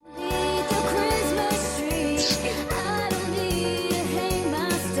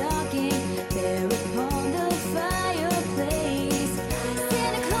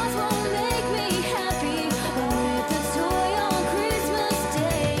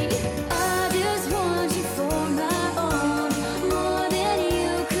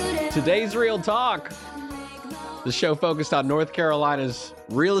Today's Real Talk, the show focused on North Carolina's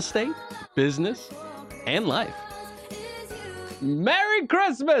real estate, business, and life. Merry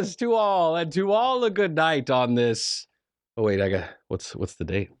Christmas to all, and to all a good night on this. Oh wait, what's the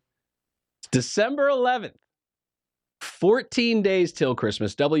date? It's December 11th. 14 days till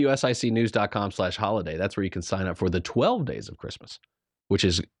Christmas. WSICnews.com/holiday. That's where you can sign up for the 12 days of Christmas, which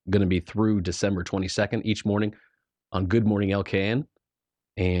is going to be through December 22nd each morning on Good Morning LKN.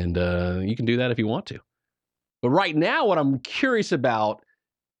 And you can do that if you want to. But right now, what I'm curious about,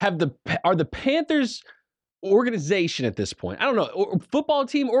 are the Panthers organization at this point, I don't know, football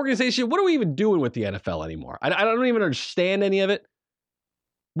team organization, what are we even doing with the NFL anymore? I don't even understand any of it.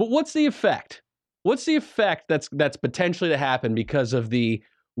 But what's the effect? What's the effect that's potentially to happen because of the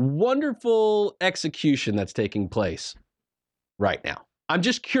wonderful execution that's taking place right now? I'm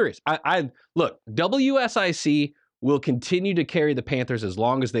just curious. Look, WSIC will continue to carry the Panthers as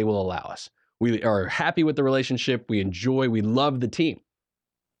long as they will allow us. We are happy with the relationship. We love the team.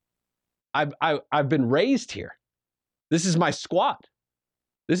 I've been raised here. This is my squad.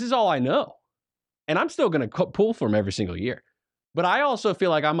 This is all I know. And I'm still going to pull for them every single year. But I also feel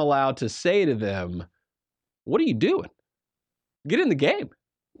like I'm allowed to say to them, what are you doing? Get in the game.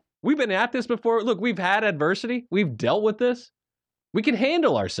 We've been at this before. Look, we've had adversity. We've dealt with this. We can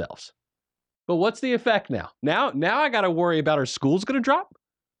handle ourselves. But what's the effect now? Now I got to worry about our school's going to drop?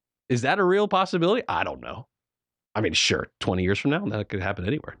 Is that a real possibility? I don't know. I mean, sure, 20 years from now, that could happen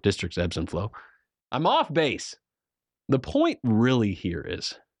anywhere. Districts ebbs and flow. I'm off base. The point really here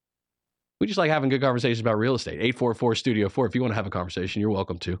is we just like having good conversations about real estate. 844-STUDIO-4. If you want to have a conversation, you're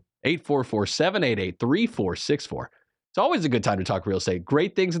welcome to. 844-788-3464. It's always a good time to talk real estate.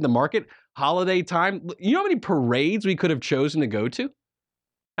 Great things in the market. Holiday time. You know how many parades we could have chosen to go to?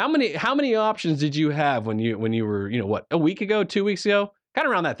 How many options did you have when you were, a week ago, 2 weeks ago? Kind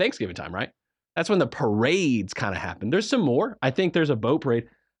of around that Thanksgiving time, right? That's when the parades kind of happened. There's some more. I think there's a boat parade.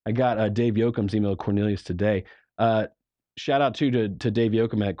 I got Dave Yoakum's email Cornelius today. Shout out to Dave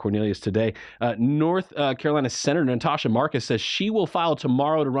Yoakum at Cornelius today. North Carolina Senator Natasha Marcus says she will file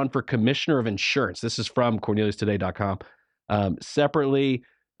tomorrow to run for Commissioner of Insurance. This is from CorneliusToday.com. Separately,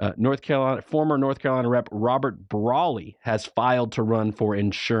 former North Carolina Rep Robert Brawley has filed to run for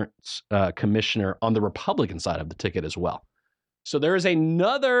Insurance Commissioner on the Republican side of the ticket as well. So there is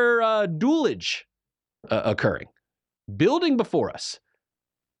another duelage occurring, building before us.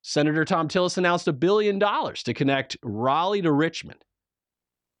 Senator Thom Tillis announced $1 billion to connect Raleigh to Richmond.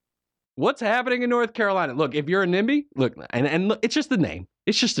 What's happening in North Carolina? Look, if you're a NIMBY, look, and look, it's just the name.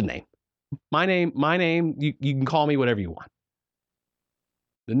 It's just a name. My name, you can call me whatever you want.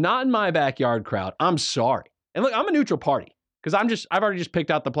 The not in my backyard crowd, I'm sorry. And look, I'm a neutral party because I've already just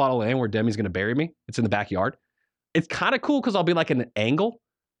picked out the plot of land where Demi's going to bury me. It's in the backyard. It's kind of cool because I'll be like an angle.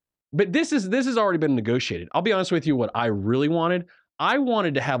 But this has already been negotiated. I'll be honest with you, what I really wanted. I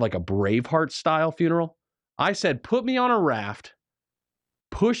wanted to have like a Braveheart style funeral. I said, put me on a raft,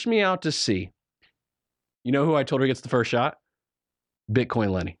 push me out to sea. You know who I told her gets the first shot?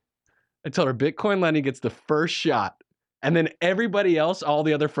 Bitcoin Lenny. I told her Bitcoin Lenny gets the first shot, and then everybody else, all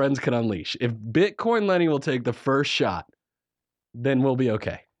the other friends can unleash. If Bitcoin Lenny will take the first shot, then we'll be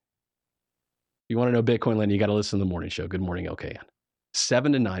okay. You want to know Bitcoin Lenny, you got to listen to the morning show. Good Morning LKN.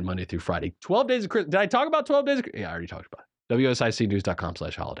 7 to 9, Monday through Friday. 12 days of Christmas. Did I talk about 12 days of Christmas? Yeah, I already talked about it.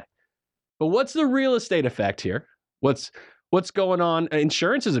 WSICnews.com/holiday. But what's the real estate effect here? What's going on?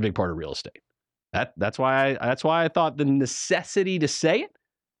 Insurance is a big part of real estate. That's why I thought the necessity to say it.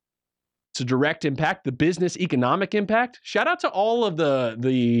 It's a direct impact, the business economic impact. Shout out to all of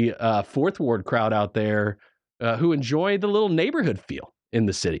the Fourth Ward crowd out there who enjoy the little neighborhood feel in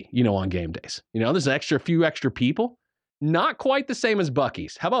the city, on game days. There's a few extra people. Not quite the same as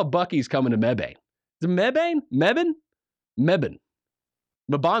Buc-ee's. How about Buc-ee's coming to Mebane? Is it Mebane? Mebane.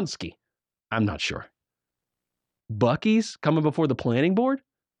 Mabonsky. I'm not sure. Buc-ee's coming before the planning board?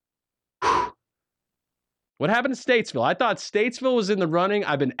 Whew. What happened to Statesville? I thought Statesville was in the running.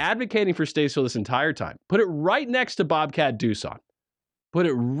 I've been advocating for Statesville this entire time. Put it right next to Bobcat Doosan. Put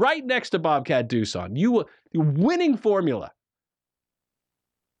it right next to Bobcat Doosan. The winning formula.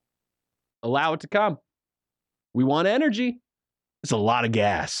 Allow it to come. We want energy. It's a lot of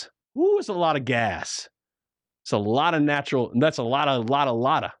gas. Ooh, it's a lot of gas. It's a lot of natural. That's a lot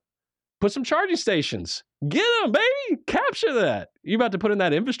of. Put some charging stations. Get them, baby. Capture that. You about to put in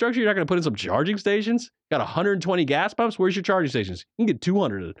that infrastructure? You're not going to put in some charging stations? Got 120 gas pumps? Where's your charging stations? You can get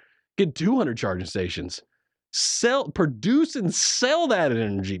 200. Get 200 charging stations. Produce and sell that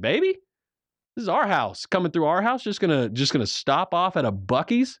energy, baby. This is our house. Coming through our house, just gonna stop off at a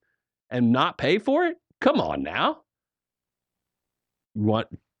Buc-ee's and not pay for it? Come on now.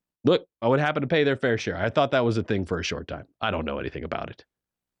 Look, I would happen to pay their fair share. I thought that was a thing for a short time. I don't know anything about it.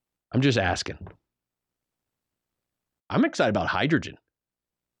 I'm just asking. I'm excited about hydrogen.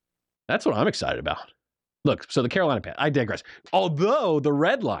 That's what I'm excited about. Look, so the Carolina Panthers, I digress. Although the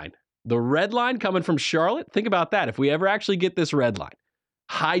red line coming from Charlotte, think about that. If we ever actually get this red line,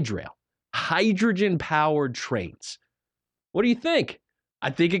 Hydrail, hydrogen-powered trains. What do you think? I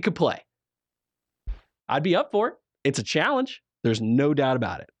think it could play. I'd be up for it. It's a challenge. There's no doubt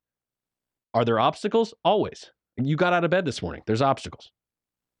about it. Are there obstacles? Always. You got out of bed this morning. There's obstacles.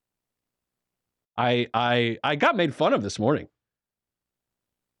 I got made fun of this morning.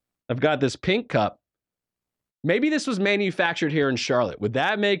 I've got this pink cup. Maybe this was manufactured here in Charlotte. Would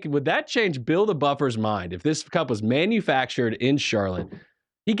that change Bill the Buffer's mind if this cup was manufactured in Charlotte?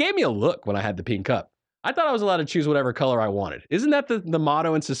 He gave me a look when I had the pink cup. I thought I was allowed to choose whatever color I wanted. Isn't that the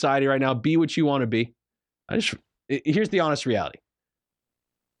motto in society right now? Be what you want to be. Here's the honest reality.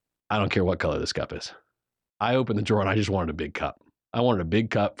 I don't care what color this cup is. I opened the drawer and I just wanted a big cup. I wanted a big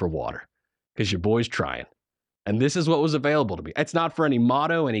cup for water because your boy's trying. And this is what was available to me. It's not for any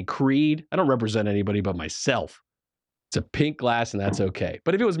motto, any creed. I don't represent anybody but myself. It's a pink glass and that's okay.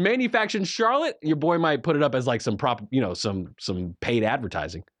 But if it was manufactured in Charlotte, your boy might put it up as like some some paid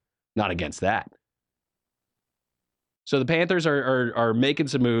advertising. Not against that. So the Panthers are making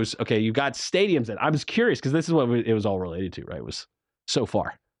some moves. Okay, you got stadiums that I was curious because this is what it was all related to, right? It was so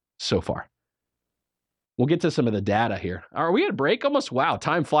far. We'll get to some of the data here. Are we at a break almost? Wow,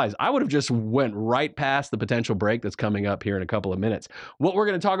 time flies. I would have just went right past the potential break that's coming up here in a couple of minutes. What we're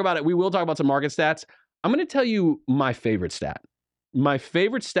going to talk about, we will talk about some market stats. I'm going to tell you my favorite stat. My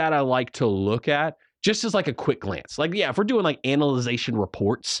favorite stat I like to look at just as like a quick glance. Like, yeah, if we're doing like analyzation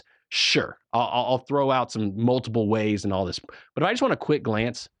reports, sure, I'll throw out some multiple ways and all this. But if I just want a quick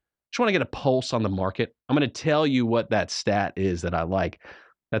glance, just want to get a pulse on the market, I'm going to tell you what that stat is that I like.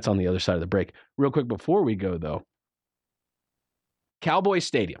 That's on the other side of the break. Real quick before we go, though, Cowboys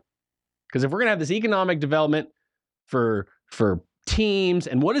Stadium. Because if we're going to have this economic development for teams,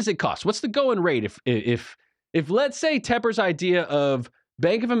 and what does it cost? What's the going rate if let's say Tepper's idea of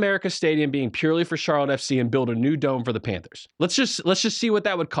Bank of America Stadium being purely for Charlotte FC and build a new dome for the Panthers? Let's just see what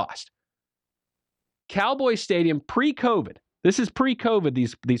that would cost. Cowboys Stadium pre-COVID. This is pre-COVID,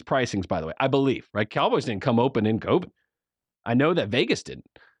 these pricings, by the way, I believe, right? Cowboys didn't come open in COVID. I know that Vegas didn't.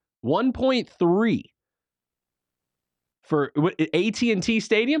 1.3 for AT&T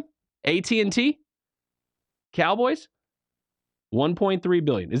Stadium? AT&T? Cowboys? 1.3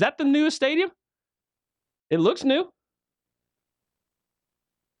 billion. Is that the newest stadium? It looks new.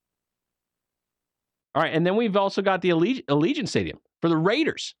 All right, and then we've also got the Allegiant Stadium for the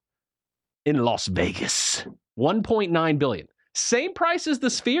Raiders in Las Vegas. 1.9 billion. Same price as the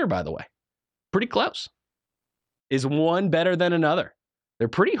Sphere, by the way. Pretty close. Is one better than another? They're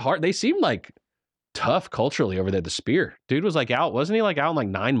pretty hard. They seem like tough culturally over there. The Sphere. Dude was like out. Wasn't he like out in like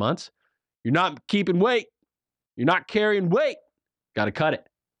 9 months? You're not keeping weight. You're not carrying weight. Got to cut it.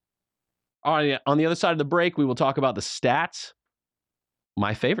 All right, on the other side of the break, we will talk about the stats.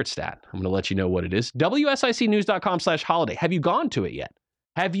 My favorite stat. I'm going to let you know what it is. WSICnews.com/holiday. Have you gone to it yet?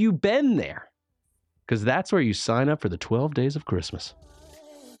 Have you been there? Because that's where you sign up for the 12 days of Christmas.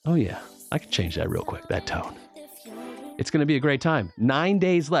 Oh, yeah. I can change that real quick, that tone. It's going to be a great time. 9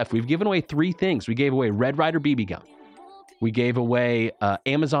 days left. We've given away 3 things. We gave away Red Ryder BB gun. We gave away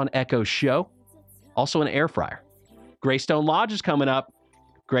Amazon Echo Show. Also an air fryer. Greystone Lodge is coming up.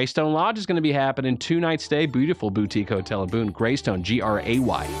 Greystone Lodge is going to be happening 2-night stay. Beautiful boutique hotel in Boone. Greystone, Gray.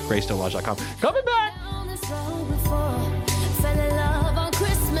 GreystoneLodge.com. Coming back.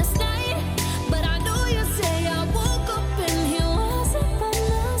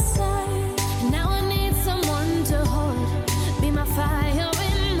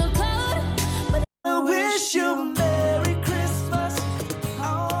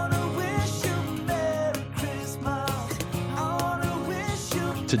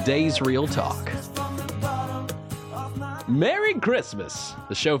 Today's Real Talk. Merry Christmas.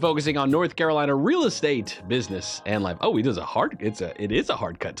 The show focusing on North Carolina real estate, business, and life. Oh, it is a hard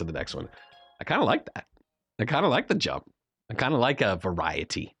cut to the next one. I kind of like that. I kind of like the jump. I kind of like a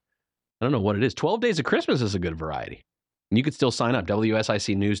variety. I don't know what it is. 12 Days of Christmas is a good variety. And you could still sign up.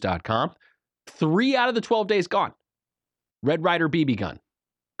 WSICnews.com. 3 out of the 12 days gone. Red Ryder BB gun,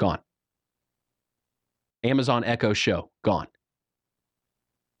 gone. Amazon Echo Show, gone.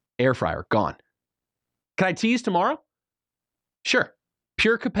 Air fryer, gone. Can I tease tomorrow? Sure.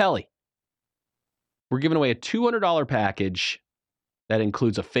 Pure Capelli. We're giving away a $200 package that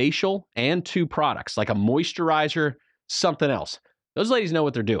includes a facial and 2 products, like a moisturizer, something else. Those ladies know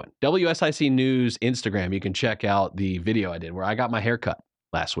what they're doing. WSIC News Instagram, you can check out the video I did where I got my hair cut.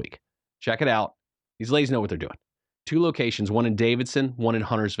 last week. Check it out. These ladies know what they're doing. 2 locations, one in Davidson, one in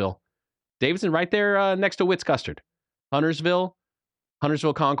Huntersville. Davidson right there next to Witt's Custard. Huntersville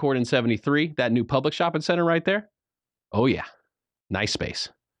Concord in 73, that new public shopping center right there. Oh, yeah. Nice space.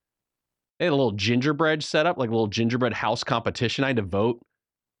 They had a little gingerbread set up, like a little gingerbread house competition. I had to vote.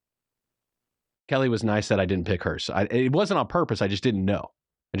 Kelly was nice that I didn't pick hers. It wasn't on purpose. I just didn't know.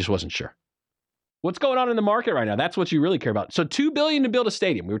 I just wasn't sure. What's going on in the market right now? That's what you really care about. So $2 billion to build a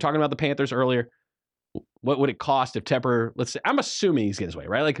stadium. We were talking about the Panthers earlier. What would it cost if Tepper, let's say, I'm assuming he's getting his way,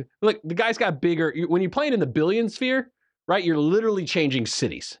 right? Like, look, the guy's got bigger. When you're playing in the billion sphere, right, you're literally changing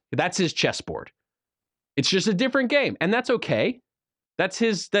cities. That's his chessboard. It's just a different game, and that's okay. That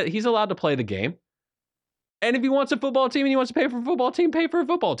he's allowed to play the game. And if he wants a football team and he wants to pay for a football team, pay for a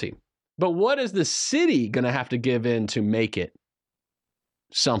football team. But what is the city going to have to give in to make it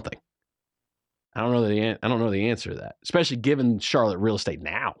something? I don't know the answer to that, especially given Charlotte real estate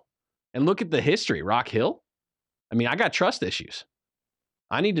now. And look at the history, Rock Hill. I mean, I got trust issues.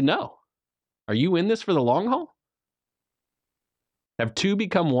 I need to know. Are you in this for the long haul? Have 2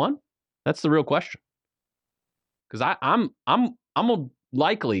 become 1? That's the real question. Because I'm gonna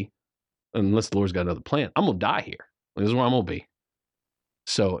likely, unless the Lord's got another plan, I'm gonna die here. This is where I'm gonna be.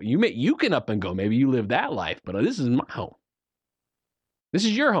 So you can up and go. Maybe you live that life, but this is my home. This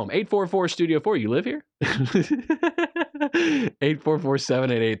is your home. 844 Studio 4. You live here?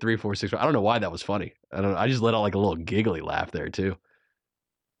 844-788-3465. I don't know why that was funny. I just let out like a little giggly laugh there too.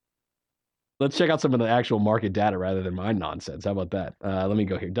 Let's check out some of the actual market data rather than my nonsense. How about that? Let me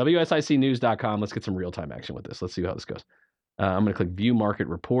go here. WSICnews.com. Let's get some real-time action with this. Let's see how this goes. I'm going to click View Market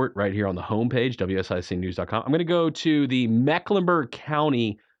Report right here on the homepage, WSICnews.com. I'm going to go to the Mecklenburg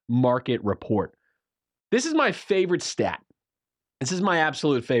County Market Report. This is my favorite stat. This is my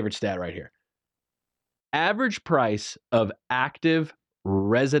absolute favorite stat right here. Average price of active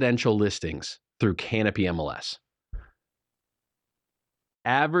residential listings through Canopy MLS.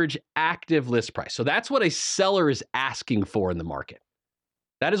 Average active list price. So that's what a seller is asking for in the market.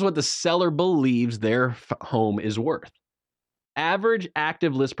 That is what the seller believes their home is worth. Average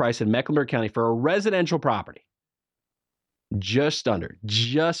active list price in Mecklenburg County for a residential property. Just under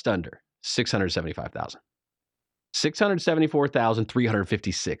 $675,000.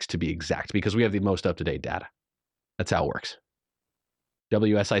 $674,356 to be exact, because we have the most up-to-date data. That's how it works.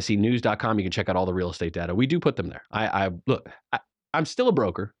 WSICnews.com. You can check out all the real estate data. We do put them there. I'm still a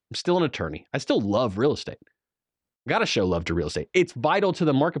broker. I'm still an attorney. I still love real estate. Got to show love to real estate. It's vital to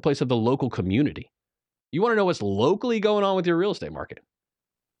the marketplace of the local community. You want to know what's locally going on with your real estate market?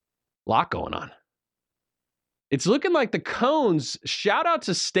 A lot going on. It's looking like the cones, shout out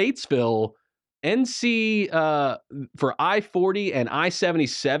to Statesville, NC for I-40 and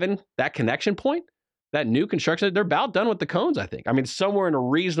I-77, that connection point, that new construction, they're about done with the cones, I think. I mean, somewhere in a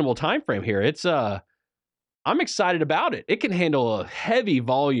reasonable time frame here. It's I'm excited about it. It can handle a heavy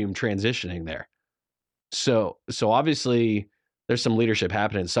volume transitioning there. So obviously there's some leadership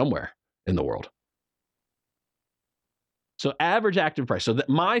happening somewhere in the world. So average active price. So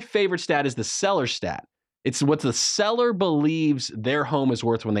my favorite stat is the seller stat. It's what the seller believes their home is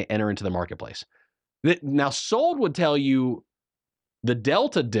worth when they enter into the marketplace. Now, sold would tell you the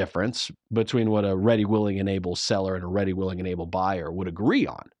delta difference between what a ready, willing, and able seller and a ready, willing, and able buyer would agree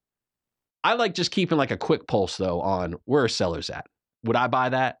on. I like just keeping like a quick pulse, though, on where are sellers at. Would I buy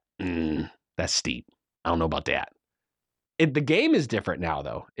that? That's steep. I don't know about that. The game is different now,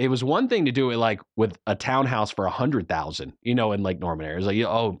 though. It was one thing to do it like with a townhouse for $100,000, in Lake Norman area. It's like,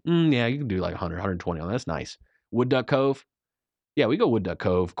 yeah, you can do like 100, 120 on that. That's nice. Wood Duck Cove. Yeah, we go Wood Duck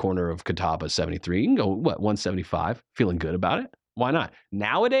Cove, corner of Catawba 73. You can go, 175. Feeling good about it. Why not?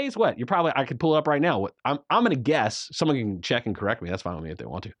 Nowadays, what? I could pull it up right now. I'm going to guess. Someone can check and correct me. That's fine with me if they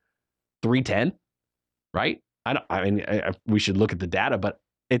want to. 310, right? We should look at the data, but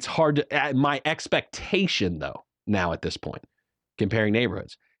it's hard to, my expectation though, now at this point, comparing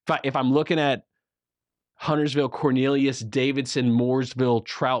neighborhoods. If I'm looking at Huntersville, Cornelius, Davidson, Mooresville,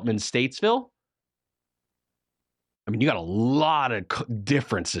 Troutman, Statesville, I mean, you got a lot of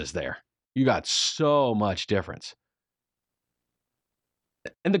differences there. You got so much difference.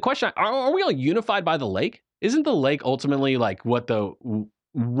 And the question, are we all unified by the lake? Isn't the lake ultimately like what the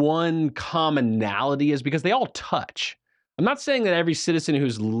one commonality is? Because they all touch. I'm not saying that every citizen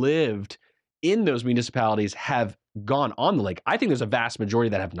who's lived in those municipalities have gone on the lake. I think there's a vast majority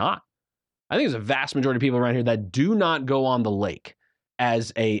that have not. I think there's a vast majority of people around here that do not go on the lake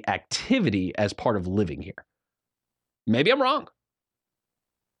as a activity as part of living here. Maybe I'm wrong.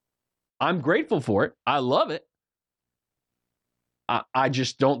 I'm grateful for it. I love it. I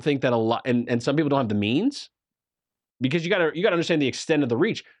just don't think that a lot, and some people don't have the means. because you gotta understand the extent of the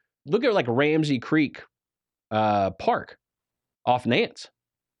reach. Look at like Ramsey Creek Park off Nance.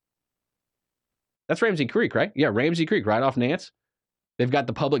 That's Ramsey Creek, right? Yeah, Ramsey Creek, right off Nance. They've got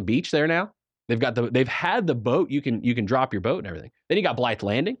the public beach there now. They've had the boat. You can drop your boat and everything. Then you got Blythe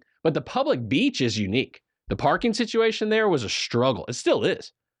Landing, but the public beach is unique. The parking situation there was a struggle. It still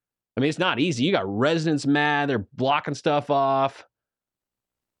is. I mean, it's not easy. You got residents mad. They're blocking stuff off.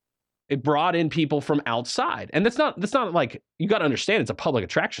 It brought in people from outside. And that's not like, you got to understand it's a public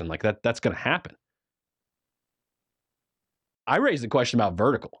attraction. Like that's going to happen. I raised the question about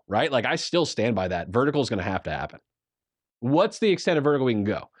vertical, right? Like I still stand by that. Vertical is going to happen. What's the extent of vertical we can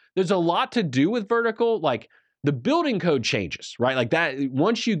go? There's a lot to do with vertical. Like the building code changes, right? Like that,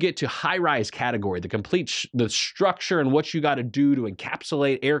 once you get to high-rise category, the structure and what you got to do to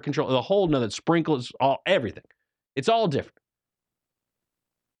encapsulate air control, the whole nother sprinklers, everything. It's all different.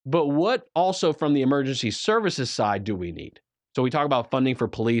 But what also from the emergency services side do we need? So we talk about funding for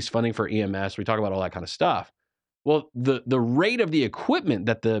police, funding for EMS, we talk about all that kind of stuff. Well, the rate of the equipment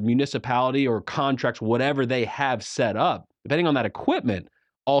that the municipality or contracts, whatever they have set up, depending on that equipment,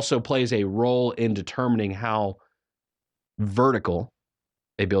 also plays a role in determining how vertical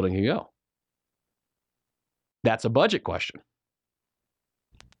a building can go. That's a budget question.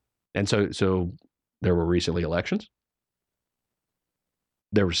 And so there were recently elections.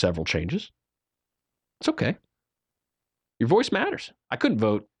 There were several changes. It's okay. Your voice matters. I couldn't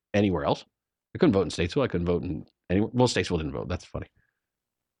vote anywhere else. I couldn't vote in Statesville. I couldn't vote in anywhere. Well, Statesville didn't vote. That's funny.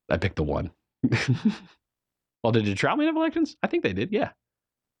 I picked the one. Well, did Troutman have elections? I think they did, yeah.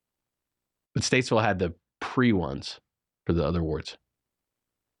 But Statesville had the pre-ones for the other wards.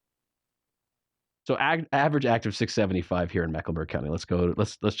 So average active 675 here in Mecklenburg County. Let's go.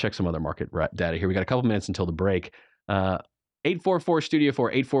 Let's check some other market data here. We got a couple minutes until the break. 844 Studio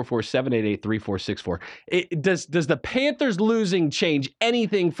 4 844-788-3464. Does the Panthers losing change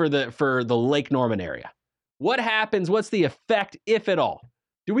anything for the Lake Norman area? What happens? What's the effect, if at all?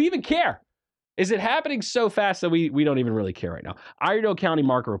 Do we even care? Is it happening so fast that we don't even really care right now? Iredell County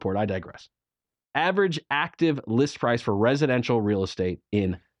market report. I digress. Average active list price for residential real estate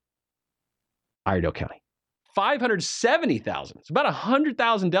in Iredell County. $570,000. It's about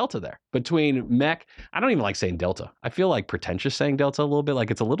 $100,000 delta there between MEC. I don't even like saying delta. I feel like pretentious saying delta a little bit. Like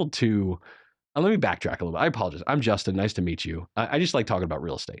it's a little too. Let me backtrack a little bit. I apologize. I'm Justin. Nice to meet you. I just like talking about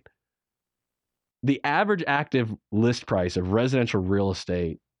real estate. The average active list price of residential real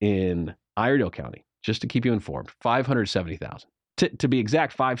estate in Iredell County, just to keep you informed, $570,000. To be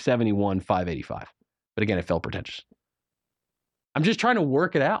exact, $571,000, $585,000. But again, it felt pretentious. I'm just trying to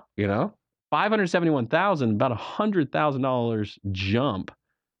work it out, you know? $571,000, about $100,000 jump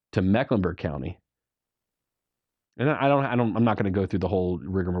to Mecklenburg County. And I'm not going to go through the whole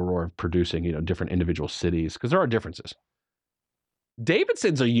rigmarole of producing, different individual cities because there are differences.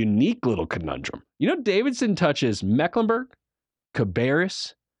 Davidson's a unique little conundrum. Davidson touches Mecklenburg,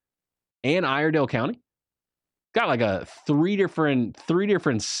 Cabarrus, and Iredell County. Got like three different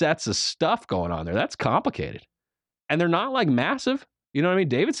sets of stuff going on there. That's complicated. And they're not like massive. You know what I mean?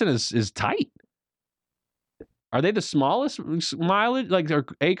 Davidson is tight. Are they the smallest mileage, like or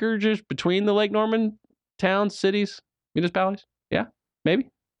acreages between the Lake Norman towns, cities, municipalities? Yeah, maybe.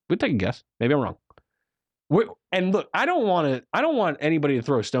 We'll take a guess. Maybe I'm wrong. And look, I don't want anybody to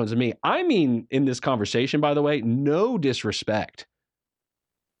throw stones at me. I mean, in this conversation, by the way, no disrespect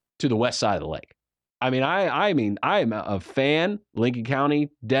to the west side of the lake. I mean, I'm a fan. Lincoln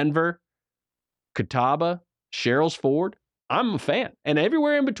County, Denver, Catawba, Sherrills Ford. I'm a fan, and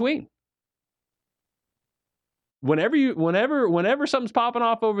everywhere in between. Whenever something's popping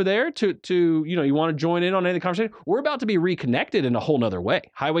off over there you want to join in on any of the conversation, we're about to be reconnected in a whole nother way.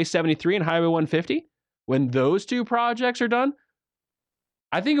 Highway 73 and Highway 150, when those two projects are done,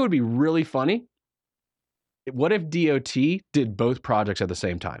 I think it would be really funny. What if DOT did both projects at the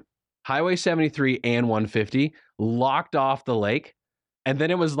same time? Highway 73 and 150 locked off the lake. And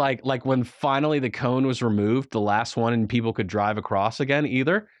then it was like when finally the cone was removed, the last one, and people could drive across again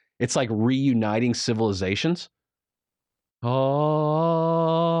either. It's like reuniting civilizations. Oh,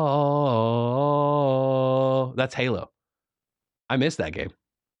 that's Halo. I missed that game.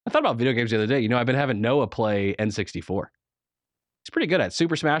 I thought about video games the other day. I've been having Noah play N64. He's pretty good at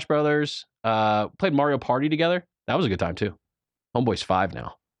Super Smash Brothers. Played Mario Party together. That was a good time too. Homeboy's 5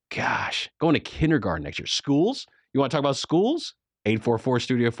 now. Gosh, going to kindergarten next year. Schools? You want to talk about schools? 844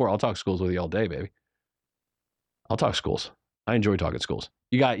 Studio 4. I'll talk schools with you all day, baby. I'll talk schools. I enjoy talking schools.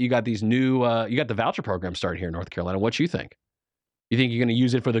 You got these new, you got the voucher program started here in North Carolina. What you think? You think you're going to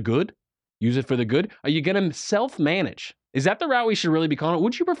use it for the good? Use it for the good? Are you going to self-manage? Is that the route we should really be calling it?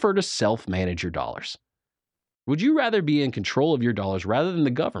 Would you prefer to self-manage your dollars? Would you rather be in control of your dollars rather than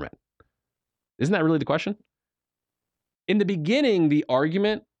the government? Isn't that really the question? In the beginning, the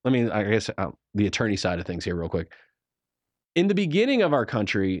argument, I guess the attorney side of things here real quick. In the beginning of our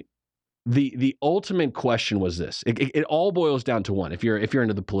country, the ultimate question was this. It all boils down to one. If you're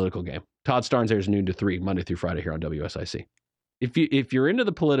into the political game, Todd Starnes airs noon to 3, Monday through Friday here on WSIC. If you're into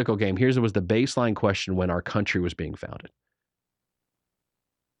the political game, here's what was the baseline question when our country was being founded.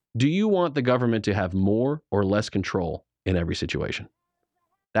 Do you want the government to have more or less control in every situation?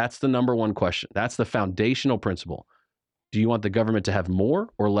 That's the number one question. That's the foundational principle. Do you want the government to have more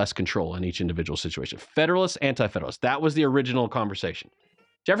or less control in each individual situation? Federalists, anti-federalists. That was the original conversation.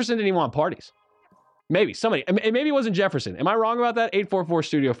 Jefferson didn't even want parties. Maybe somebody, maybe it wasn't Jefferson. Am I wrong about that?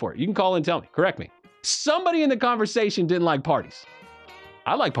 844-STUDIO-4. You can call and tell me. Correct me. Somebody in the conversation didn't like parties.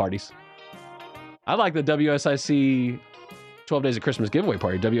 I like parties. I like the WSIC 12 Days of Christmas giveaway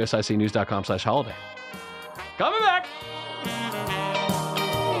party. WSICnews.com/holiday. Coming back.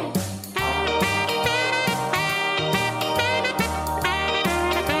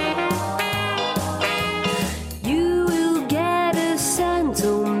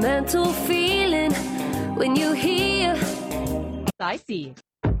 Mental feeling when you hear I see.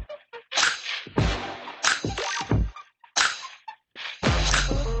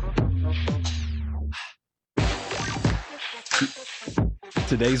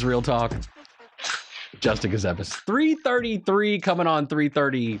 Today's Real Talk. Justin Gazepis. 333 coming on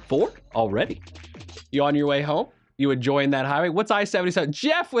 334 already. You on your way home? You enjoying that highway? What's I-77?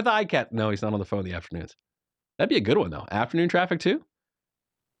 Jeff with ICAT. No, he's not on the phone in the afternoons. That'd be a good one, though. Afternoon traffic, too?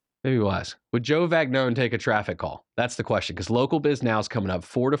 Maybe we'll ask. Would Joe Vagnone take a traffic call? That's the question, because Local Biz Now is coming up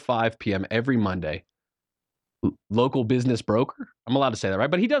 4 to 5 p.m. every Monday. Local business broker? I'm allowed to say that,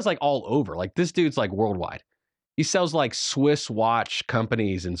 right? But he does like all over. Like this dude's like worldwide. He sells like Swiss watch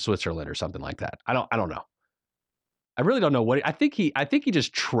companies in Switzerland or something like that. I don't know. I really don't know what I think he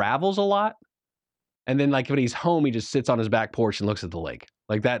just travels a lot. And then like when he's home, he just sits on his back porch and looks at the lake.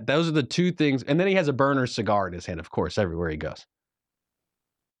 Like that. Those are the two things. And then he has a burner cigar in his hand, of course, everywhere he goes.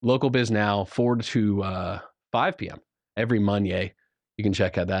 Local Biz Now, 4 to 5 p.m. every Monday. You can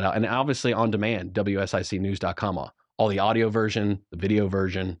check that out. And obviously on demand, WSICnews.com. All the audio version, the video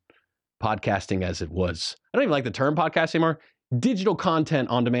version, podcasting as it was. I don't even like the term podcast anymore. Digital content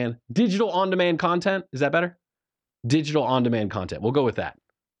on demand. Digital on demand content. Is that better? Digital on demand content. We'll go with that.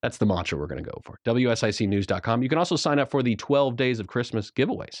 That's the mantra we're going to go for. WSICnews.com. You can also sign up for the 12 Days of Christmas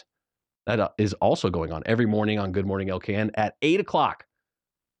giveaways. That is also going on every morning on Good Morning LKN at 8 o'clock.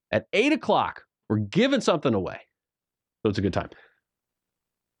 At 8 o'clock, we're giving something away. So it's a good time.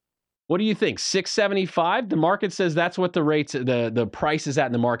 What do you think? $675? The market says that's what the rates, the price is at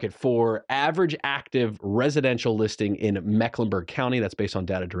in the market for average active residential listing in Mecklenburg County. That's based on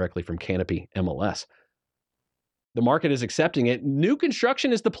data directly from Canopy MLS. The market is accepting it. New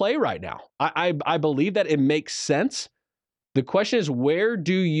construction is the play right now. I believe that it makes sense. The question is, where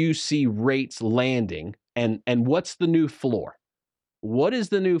do you see rates landing and what's the new floor? What is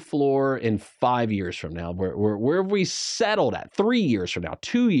the new floor in 5 years from now? Where have we settled at? 3 years from now,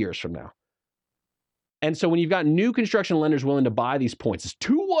 2 years from now? And so when you've got new construction lenders willing to buy these points, it's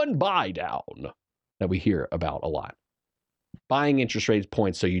 2-1 buy down that we hear about a lot. Buying interest rates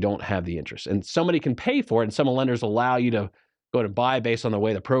points so you don't have the interest. And somebody can pay for it, and some lenders allow you to go to buy based on the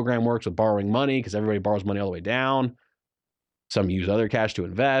way the program works with borrowing money, because everybody borrows money all the way down. Some use other cash to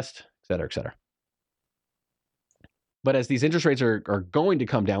invest, et cetera, et cetera. But as these interest rates are going to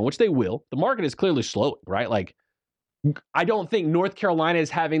come down, which they will, the market is clearly slowing, right? Like, I don't think North Carolina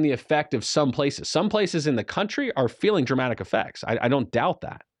is having the effect of some places. Some places in the country are feeling dramatic effects. I don't doubt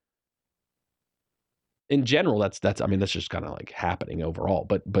that. In general, that's just kind of like happening overall.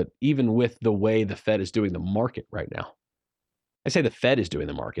 But even with the way the Fed is doing the market right now, I say the Fed is doing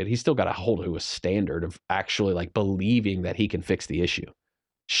the market. He's still got to hold to a standard of actually like believing that he can fix the issue.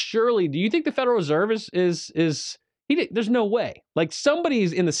 Surely, do you think the Federal Reserve is there's no way. Like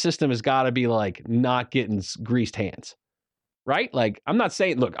somebody's in the system has got to be like not getting greased hands, right? Like I'm not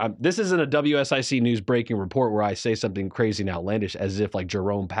saying, look, this isn't a WSIC news breaking report where I say something crazy and outlandish as if like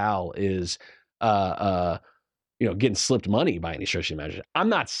Jerome Powell is, getting slipped money by any stretch of the imagination. I'm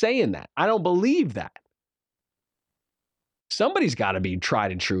not saying that. I don't believe that. Somebody's got to be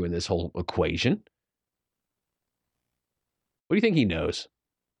tried and true in this whole equation. What do you think he knows?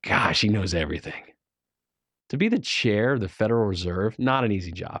 Gosh, he knows everything. To be the chair of the Federal Reserve, not an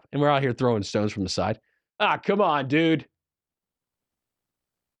easy job. And we're out here throwing stones from the side. Come on, dude.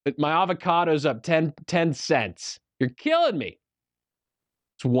 My avocado's up 10 cents. You're killing me.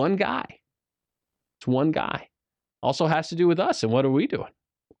 It's one guy. It's one guy. Also has to do with us. And what are we doing?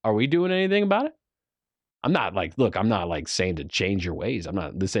 Are we doing anything about it? I'm not like, look, I'm not like saying to change your ways. I'm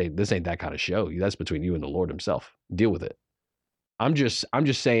not, this ain't that kind of show. That's between you and the Lord himself. Deal with it. I'm just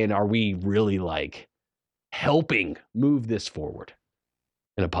saying, are we really like helping move this forward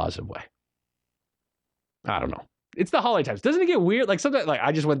in a positive way? I don't know. It's the holiday times. Doesn't it get weird? Like sometimes, like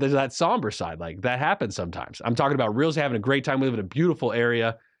I just went to that somber side. Like that happens sometimes. I'm talking about real estate, having a great time. We live in a beautiful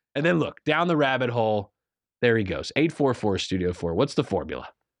area. And then look, down the rabbit hole, there he goes. 844 Studio 4. What's the formula?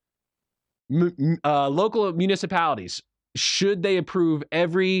 Local municipalities, should they approve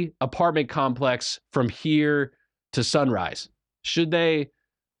every apartment complex from here to Sunrise? Should they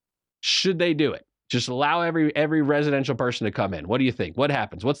do it? Just allow every residential person to come in. What do you think? What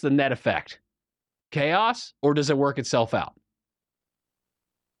happens? What's the net effect? Chaos, or does it work itself out?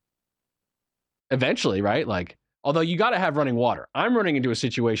 Eventually, right? Like, although you got to have running water. I'm running into a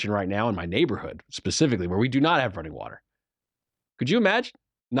situation right now in my neighborhood, specifically, where we do not have running water. Could you imagine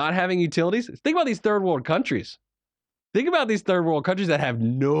not having utilities? Think about these third world countries. Think about these third world countries that have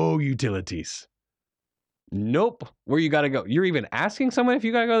no utilities. Nope. Where you got to go? You're even asking someone if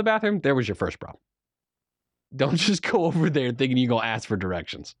you got to go to the bathroom? There was your first problem. Don't just go over there thinking you're going to ask for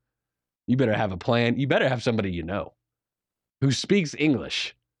directions. You better have a plan. You better have somebody you know who speaks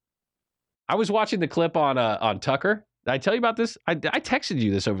English. I was watching the clip on Tucker. Did I tell you about this? I texted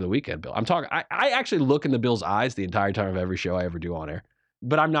you this over the weekend, Bill. I actually look in the Bill's eyes the entire time of every show I ever do on air.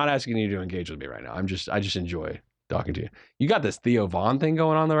 But I'm not asking you to engage with me right now. I just enjoy talking to you. You got this Theo Vaughn thing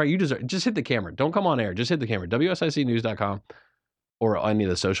going on there, right? You just hit the camera. Don't come on air. Just hit the camera. WSICnews.com or any of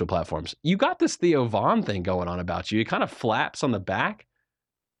the social platforms. You got this Theo Vaughn thing going on about you. It kind of flaps on the back.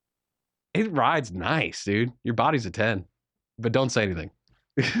 It rides nice, dude. Your body's a 10. But don't say anything.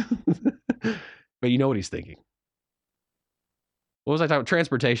 But you know what he's thinking. What was I talking about?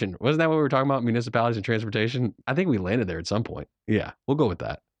 Transportation. Wasn't that what we were talking about? Municipalities and transportation? I think we landed there at some point. Yeah, we'll go with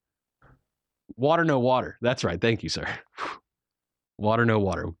that. Water, no water. That's right. Thank you, sir. Water, no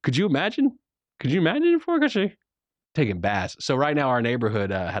water. Could you imagine? Could you imagine if we're actually taking baths? So right now our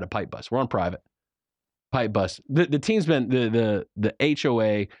neighborhood had a pipe bus. We're on private. Pipe bus. The team's been, the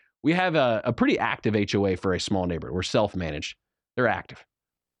HOA, we have a pretty active HOA for a small neighborhood. We're self-managed. They're active.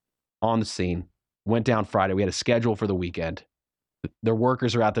 On the scene. Went down Friday. We had a schedule for the weekend. Their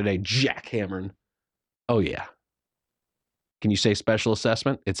workers are out there today jackhammering. Oh, yeah. Can you say special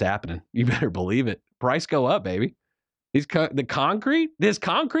assessment? It's happening. You better believe it. Price go up, baby. Does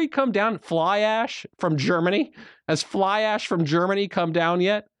concrete come down? Fly ash from Germany? Has fly ash from Germany come down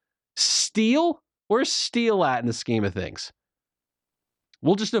yet? Steel? Where's steel at in the scheme of things?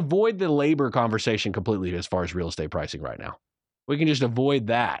 We'll just avoid the labor conversation completely as far as real estate pricing right now. We can just avoid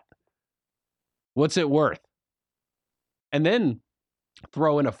that. What's it worth? And then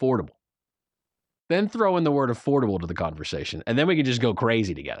throw in affordable. Then throw in the word affordable to the conversation. And then we can just go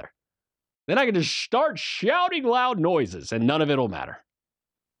crazy together. Then I can just start shouting loud noises and none of it will matter.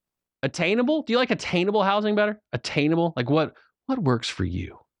 Attainable? Do you like attainable housing better? Attainable? Like what works for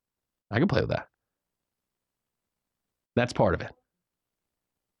you? I can play with that. That's part of it.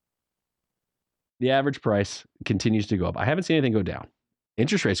 The average price continues to go up. I haven't seen anything go down.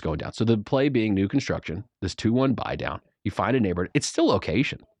 Interest rates going down. So the play being new construction, this 2-1 buy down. You find a neighborhood. It's still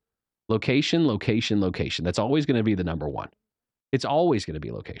location. Location, location, location. That's always going to be the number one. It's always going to be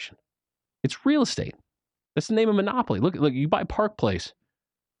location. It's real estate. That's the name of monopoly. Look, you buy Park Place.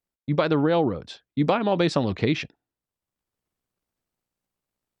 You buy the railroads. You buy them all based on location.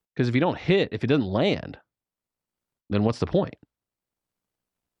 Because if you don't hit, if it doesn't land, then what's the point?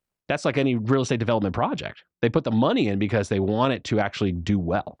 That's like any real estate development project. They put the money in because they want it to actually do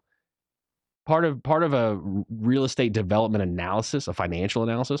well. Part of a real estate development analysis, a financial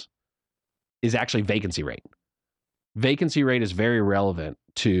analysis, is actually vacancy rate. Vacancy rate is very relevant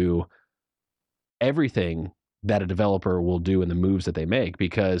to everything that a developer will do in the moves that they make,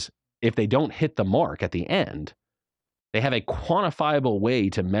 because if they don't hit the mark at the end, they have a quantifiable way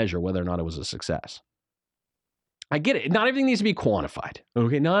to measure whether or not it was a success. I get it. Not everything needs to be quantified.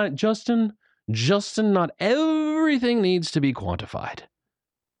 Okay, not Justin, not everything needs to be quantified.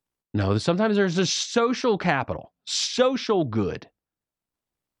 No, sometimes there's a social capital, social good.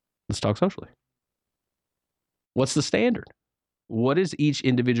 Let's talk socially. What's the standard? What is each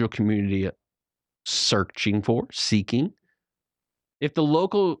individual community searching for, seeking? If the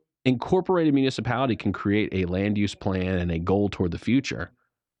local incorporated municipality can create a land use plan and a goal toward the future,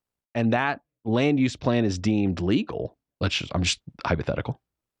 and that land use plan is deemed legal, I'm just hypothetical,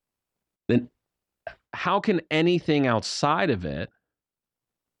 then how can anything outside of it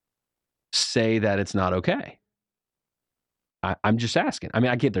say that it's not okay? I'm just asking. I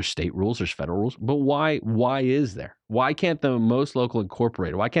mean, I get there's state rules, there's federal rules, but why is there? Why can't the most local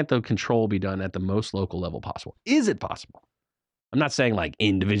incorporated? Why can't the control be done at the most local level possible? Is it possible? I'm not saying like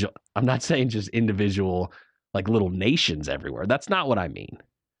individual. I'm not saying just individual like little nations everywhere. That's not what I mean.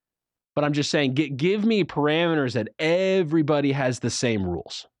 But I'm just saying give me parameters that everybody has the same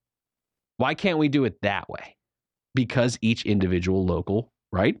rules. Why can't we do it that way? Because each individual local,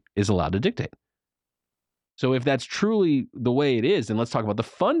 right, is allowed to dictate. So if that's truly the way it is, then let's talk about the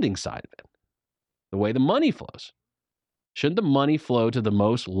funding side of it, the way the money flows. Shouldn't the money flow to the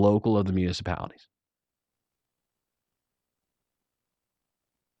most local of the municipalities?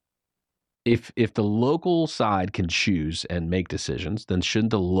 If the local side can choose and make decisions, then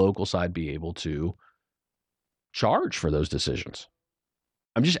shouldn't the local side be able to charge for those decisions?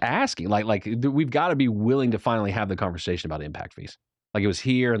 I'm just asking, like we've got to be willing to finally have the conversation about impact fees. Like it was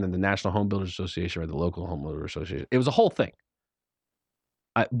here, and then the National Home Builders Association or the local home builder association. It was a whole thing.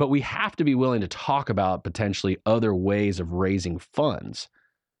 But we have to be willing to talk about potentially other ways of raising funds.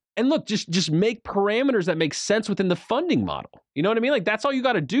 And look, just make parameters that make sense within the funding model. You know what I mean? Like that's all you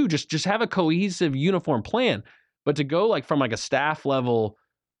got to do. Just have a cohesive, uniform plan. But to go like from like a staff level,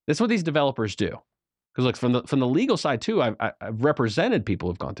 that's what these developers do. Because look, from the legal side too, I've represented people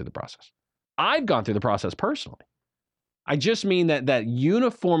who've gone through the process. I've gone through the process personally. I just mean that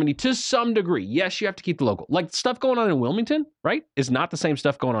uniformity to some degree. Yes, you have to keep the local. Like stuff going on in Wilmington, right, is not the same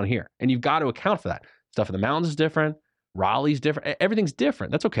stuff going on here. And you've got to account for that. Stuff in the mountains is different. Raleigh's different. Everything's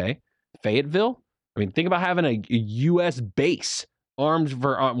different. That's okay. Fayetteville, I mean, think about having a U.S. base armed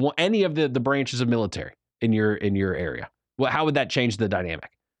for any of the branches of military in your area. Well, how would that change the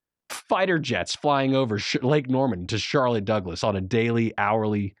dynamic? Fighter jets flying over Lake Norman to Charlotte Douglas on a daily,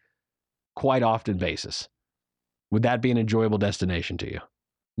 hourly, quite often basis. Would that be an enjoyable destination to you?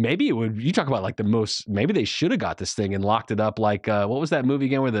 Maybe it would. You talk about like the most, maybe they should have got this thing and locked it up like, what was that movie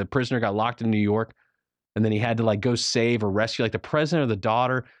again where the prisoner got locked in New York and then he had to like go save or rescue like the president or the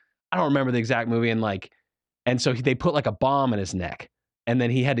daughter? I don't remember the exact movie. And so they put like a bomb in his neck and then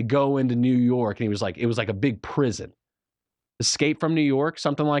he had to go into New York and he was like, it was like a big prison. Escape from New York,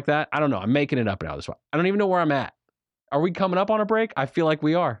 something like that. I don't know. I'm making it up now. I don't even know where I'm at. Are we coming up on a break? I feel like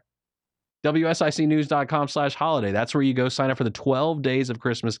we are. WSICnews.com/holiday. That's where you go sign up for the 12 days of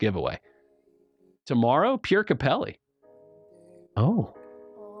Christmas giveaway. Tomorrow, Pure Capelli. Oh.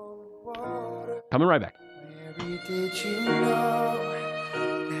 Coming right back. Mary, did you know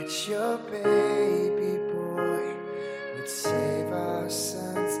that your baby boy would save our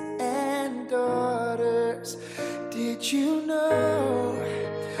sons and daughters? Did you know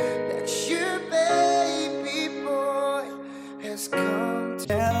that your baby boy has come to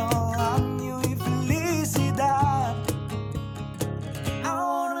tell?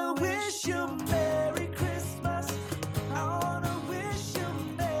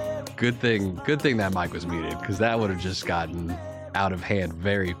 Good thing that mic was muted because that would have just gotten out of hand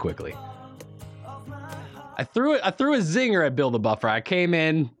very quickly. I threw a zinger at Bill the Buffer. I came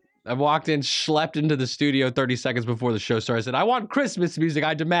in, I walked in, schlepped into the studio 30 seconds before the show started. I said, I want Christmas music.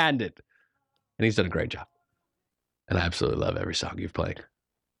 I demand it. And he's done a great job. And I absolutely love every song you've played.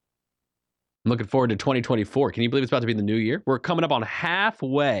 I'm looking forward to 2024. Can you believe it's about to be the new year? We're coming up on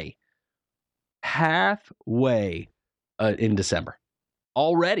halfway in December.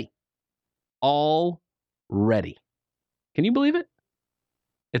 Already. Can you believe it?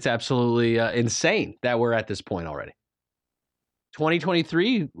 It's absolutely insane that we're at this point already.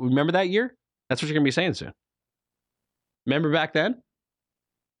 2023, remember that year? That's what you're going to be saying soon. Remember back then?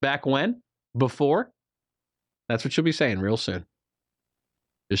 Back when? Before? That's what you'll be saying real soon.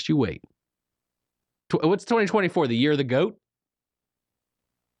 Just you wait. What's 2024? The year of the goat?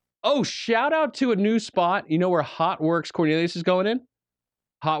 Oh, shout out to a new spot. You know where HotWorks Cornelius is going in?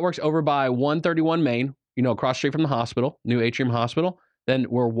 HotWorks over by 131 Main, across the street from the hospital, new Atrium Hospital. Then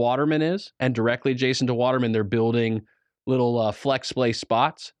where Waterman is, and directly adjacent to Waterman, they're building little flex space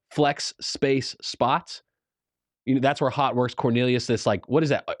spots. That's where HotWorks Cornelius, this like, what is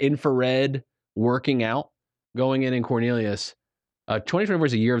that? Infrared working out going in Cornelius. 2024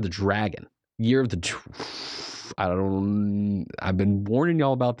 is a year of the dragon. I've been warning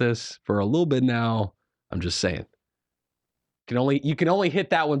y'all about this for a little bit now. I'm just saying. You can only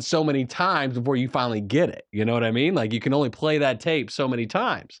hit that one so many times before you finally get it. You know what I mean? Like you can only play that tape so many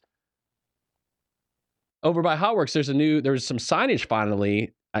times. Over by HotWorks, there's some signage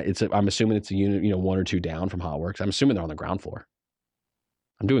finally. I'm assuming it's a unit, one or two down from HotWorks. I'm assuming they're on the ground floor.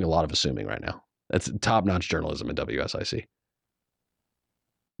 I'm doing a lot of assuming right now. That's top-notch journalism at WSIC.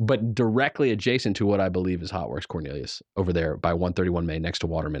 But directly adjacent to what I believe is HotWorks Cornelius over there by 131 Main next to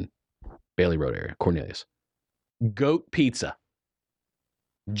Waterman, Bailey Road area, Cornelius. Goat Pizza.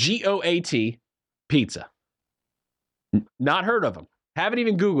 GOAT Pizza. Not heard of them. Haven't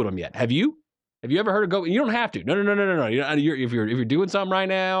even Googled them yet. Have you? Have you ever heard of Goat? You don't have to. No. If you're doing something right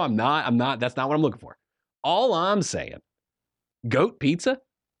now, I'm not. That's not what I'm looking for. All I'm saying, Goat Pizza.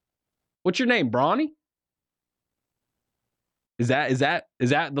 What's your name, Brawny? Is that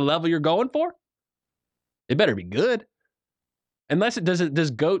the level you're going for? It better be good. Unless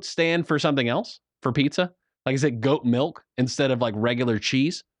does goat stand for something else for pizza? Like, is it goat milk instead of like regular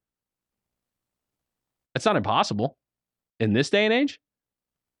cheese? That's not impossible in this day and age,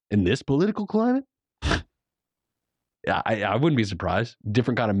 in this political climate. Yeah, I wouldn't be surprised.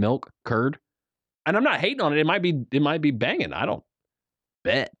 Different kind of milk, curd, and I'm not hating on it. It might be banging. I don't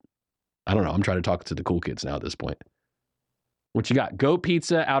bet. I don't know. I'm trying to talk to the cool kids now at this point. What you got? Goat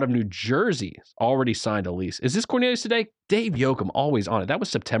Pizza out of New Jersey already signed a lease. Is this Cornelius today? Dave Yoakum always on it. That was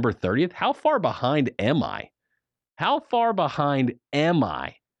September 30th. How far behind am I?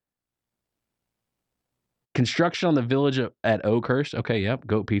 Construction on the village at Oakhurst. Okay, yep.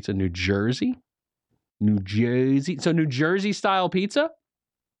 Goat Pizza, New Jersey. So New Jersey style pizza?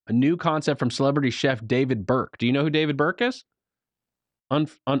 A new concept from celebrity chef David Burke. Do you know who David Burke is?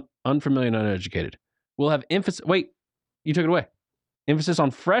 Unfamiliar and uneducated. We'll have emphasis. Wait. You took it away. Emphasis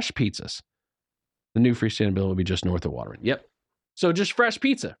on fresh pizzas. The new freestanding building will be just north of Waterman. Yep. So just fresh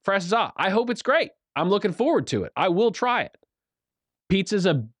pizza. Fresh za. I hope it's great. I'm looking forward to it. I will try it. Pizza's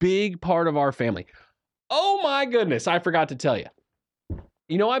a big part of our family. Oh my goodness. I forgot to tell you.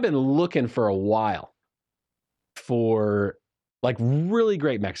 You know, I've been looking for a while for like really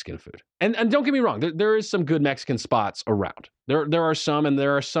great Mexican food. And don't get me wrong, there is some good Mexican spots around. There are some, and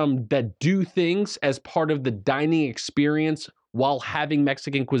there are some that do things as part of the dining experience while having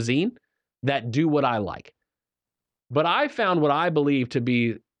Mexican cuisine that do what I like. But I found what I believe to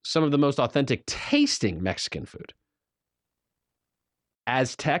be some of the most authentic tasting Mexican food.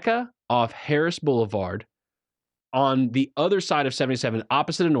 Azteca off Harris Boulevard on the other side of 77,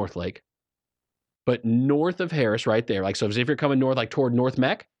 opposite of North Lake, but north of Harris right there. Like, so if you're coming north, like toward North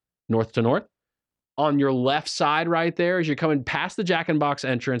Mech, north to north, on your left side right there, as you're coming past the Jack in Box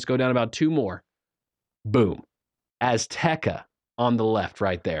entrance, go down about 2 more. Boom. Azteca on the left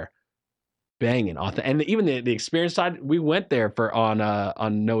right there. Banging. And even the experience side, we went there for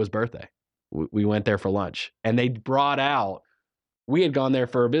on Noah's birthday. We went there for lunch. And they brought out, we had gone there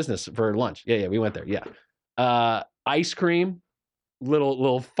for lunch. Yeah, we went there. Yeah. Ice cream.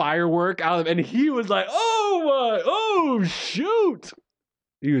 Little firework out of, and he was like, oh shoot.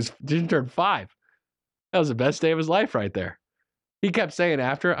 He didn't turn 5. That was the best day of his life right there. He kept saying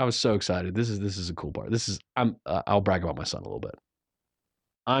after, I was so excited. This is a cool part. I'll brag about my son a little bit.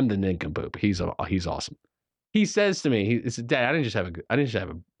 I'm the nincompoop. He's awesome. He says to me, he said, Dad, I didn't just have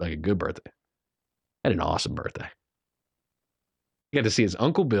a good birthday. I had an awesome birthday. He got to see his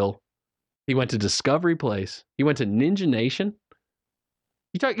Uncle Bill. He went to Discovery Place. He went to Ninja Nation.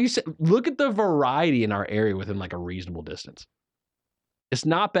 You said, look at the variety in our area within like a reasonable distance. It's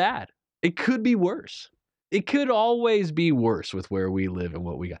not bad. It could be worse. It could always be worse with where we live and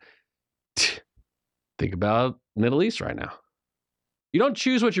what we got. Think about Middle East right now. You don't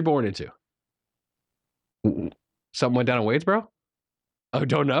choose what you're born into. Something went down in Wadesboro? Oh,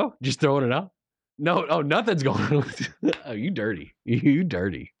 don't know? Just throwing it out? No, nothing's going on. Oh, you dirty. You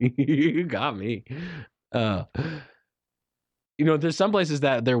dirty. You got me. You know, there's some places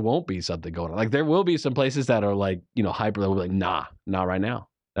that there won't be something going on. Like, there will be some places that are like, you know, hyper, like, nah, not right now.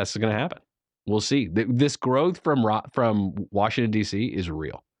 That's going to happen. We'll see. This growth from Washington, D.C. is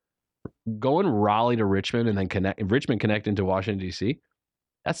real. Going Raleigh to Richmond and then Richmond connecting to Washington, D.C.,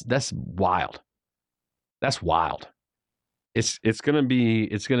 that's wild. That's wild. It's going to be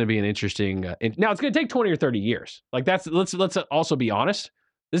an interesting. Now, it's going to take 20 or 30 years. Like, let's also be honest.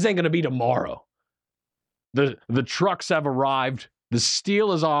 This ain't going to be tomorrow. The trucks have arrived. The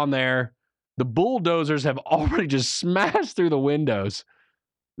steel is on there. The bulldozers have already just smashed through the windows.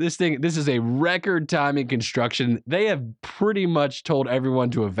 This is a record time in construction. They have pretty much told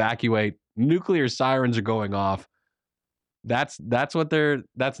everyone to evacuate. Nuclear sirens are going off. That's not what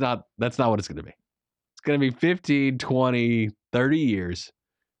it's going to be. It's going to be 15, 20, 30 years.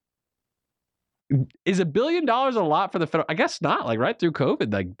 Is $1 billion a lot for the federal? I guess not. Like, right through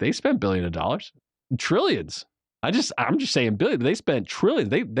COVID, like, they spent $1 billion. Trillions. I'm just saying billion. They spent trillions.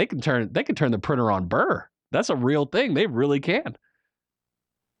 They can turn the printer on burr. That's a real thing. They really can.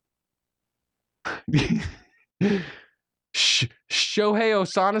 Shohei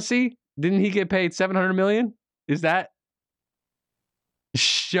Ohtani, didn't he get paid $700 million? Is that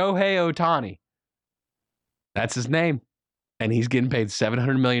Shohei Ohtani? That's his name, and he's getting paid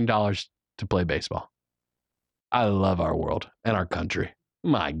 $700 million to play baseball. I love our world and our country.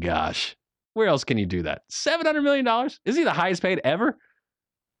 My gosh. Where else can you do that? $700 million? Is he the highest paid ever?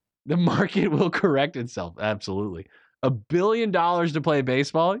 The market will correct itself. Absolutely. $1 billion to play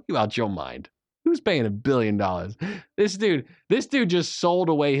baseball? You out your mind. Who's paying $1 billion? This dude just sold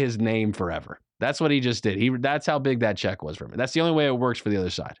away his name forever. That's what he just did. That's how big that check was for him. That's the only way it works for the other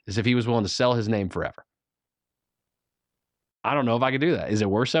side, is if he was willing to sell his name forever. I don't know if I could do that. Is it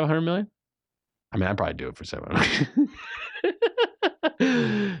worth $700 million? I mean, I'd probably do it for $700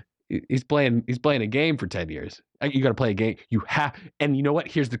 million. He's playing a game for 10 years. You got to play a game. You have, and you know what?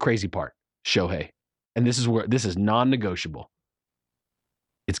 Here's the crazy part, Shohei. And this is non-negotiable.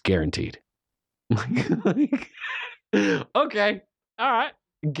 It's guaranteed. Okay. All right.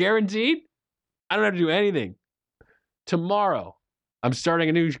 Guaranteed. I don't have to do anything. Tomorrow, I'm starting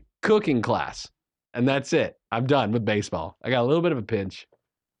a new cooking class. And that's it. I'm done with baseball. I got a little bit of a pinch.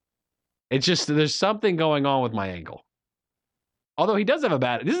 It's just, there's something going on with my ankle. Although he does have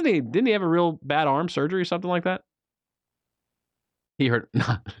didn't he have a real bad arm surgery or something like that? He hurt.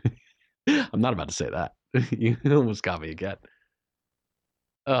 I'm not about to say that. You almost got me again.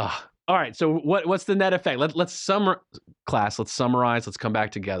 All right. So what's the net effect? Let's summarize. Let's come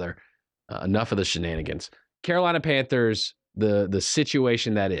back together. Enough of the shenanigans. Carolina Panthers, the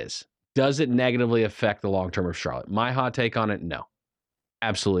situation that is, does it negatively affect the long term of Charlotte? My hot take on it, no.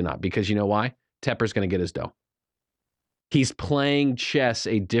 Absolutely not. Because you know why? Tepper's going to get his dough. He's playing chess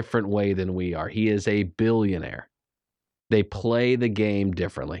a different way than we are. He is a billionaire. They play the game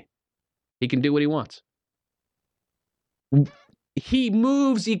differently. He can do what he wants. He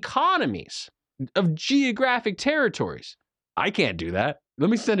moves economies of geographic territories. I can't do that. Let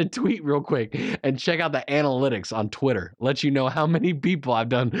me send a tweet real quick and check out the analytics on Twitter. Let you know how many people I've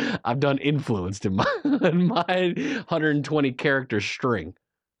done influenced in my 120 character string.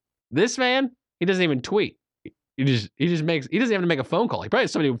 This man, he doesn't even tweet. He doesn't even make a phone call. He probably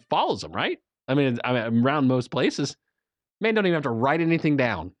has somebody who follows him, right? I mean, I'm around most places. Man, don't even have to write anything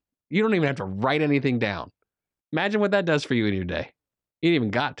down. You don't even have to write anything down. Imagine what that does for you in your day. You ain't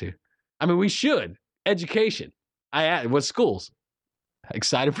even got to. I mean, we should. Education. What schools?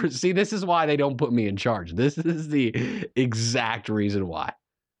 Excited for, see, this is why they don't put me in charge. This is the exact reason why.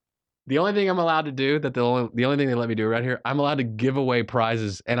 The only thing I'm allowed to do, the only thing they let me do around here, I'm allowed to give away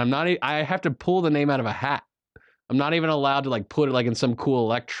prizes, and I have to pull the name out of a hat. I'm not even allowed to like put it like in some cool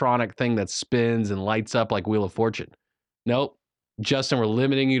electronic thing that spins and lights up like Wheel of Fortune. Nope. Justin, we're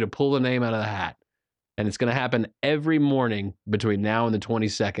limiting you to pull the name out of the hat. And it's going to happen every morning between now and the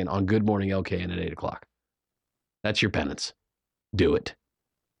 22nd on Good Morning LKN at 8 o'clock. That's your penance. Do it.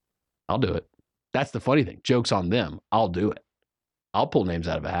 I'll do it. That's the funny thing. Joke's on them. I'll do it. I'll pull names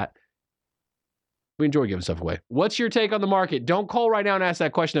out of a hat. We enjoy giving stuff away. What's your take on the market? Don't call right now and ask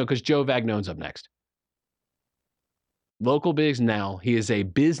that question, though, because Joe Vagnone's up next. Local Bigs now. He is a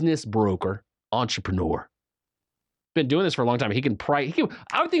business broker, entrepreneur. Been doing this for a long time. He can price.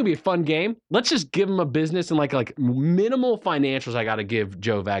 I would think it'd be a fun game. Let's just give him a business and like minimal financials I got to give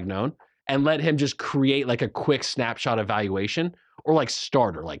Joe Vagnone and let him just create like a quick snapshot evaluation or like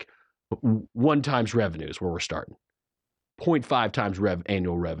starter, like 1 times revenues where we're starting. 0.5 times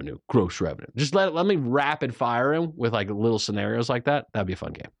annual revenue, gross revenue. Just let me rapid fire him with like little scenarios like that. That'd be a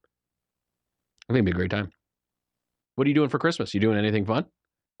fun game. I think it'd be a great time. What are you doing for Christmas? You doing anything fun?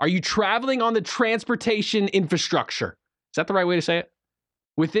 Are you traveling on the transportation infrastructure? Is that the right way to say it?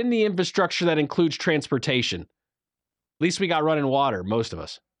 Within the infrastructure that includes transportation. At least we got running water, most of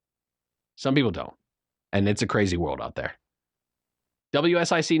us. Some people don't. And it's a crazy world out there.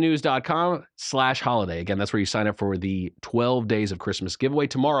 WSICnews.com/holiday. Again, that's where you sign up for the 12 Days of Christmas giveaway.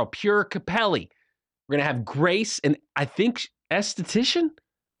 Tomorrow, Pure Capelli. We're going to have Grace, and I think esthetician?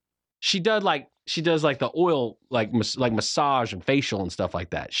 She does like the oil, like massage and facial and stuff like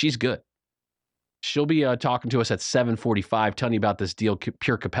that. She's good. She'll be talking to us at 7:45, telling you about this deal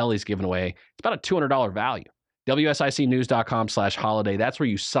Pure Capelli's giving away. It's about a $200 value. WSICnews.com/holiday. That's where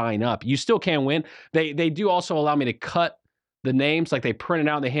you sign up. You still can win. They do also allow me to cut the names. Like they print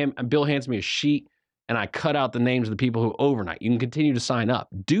it out. And Bill hands me a sheet, and I cut out the names of the people who overnight. You can continue to sign up.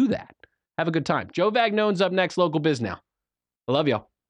 Do that. Have a good time. Joe Vagnone's up next. Local Biz Now. I love y'all.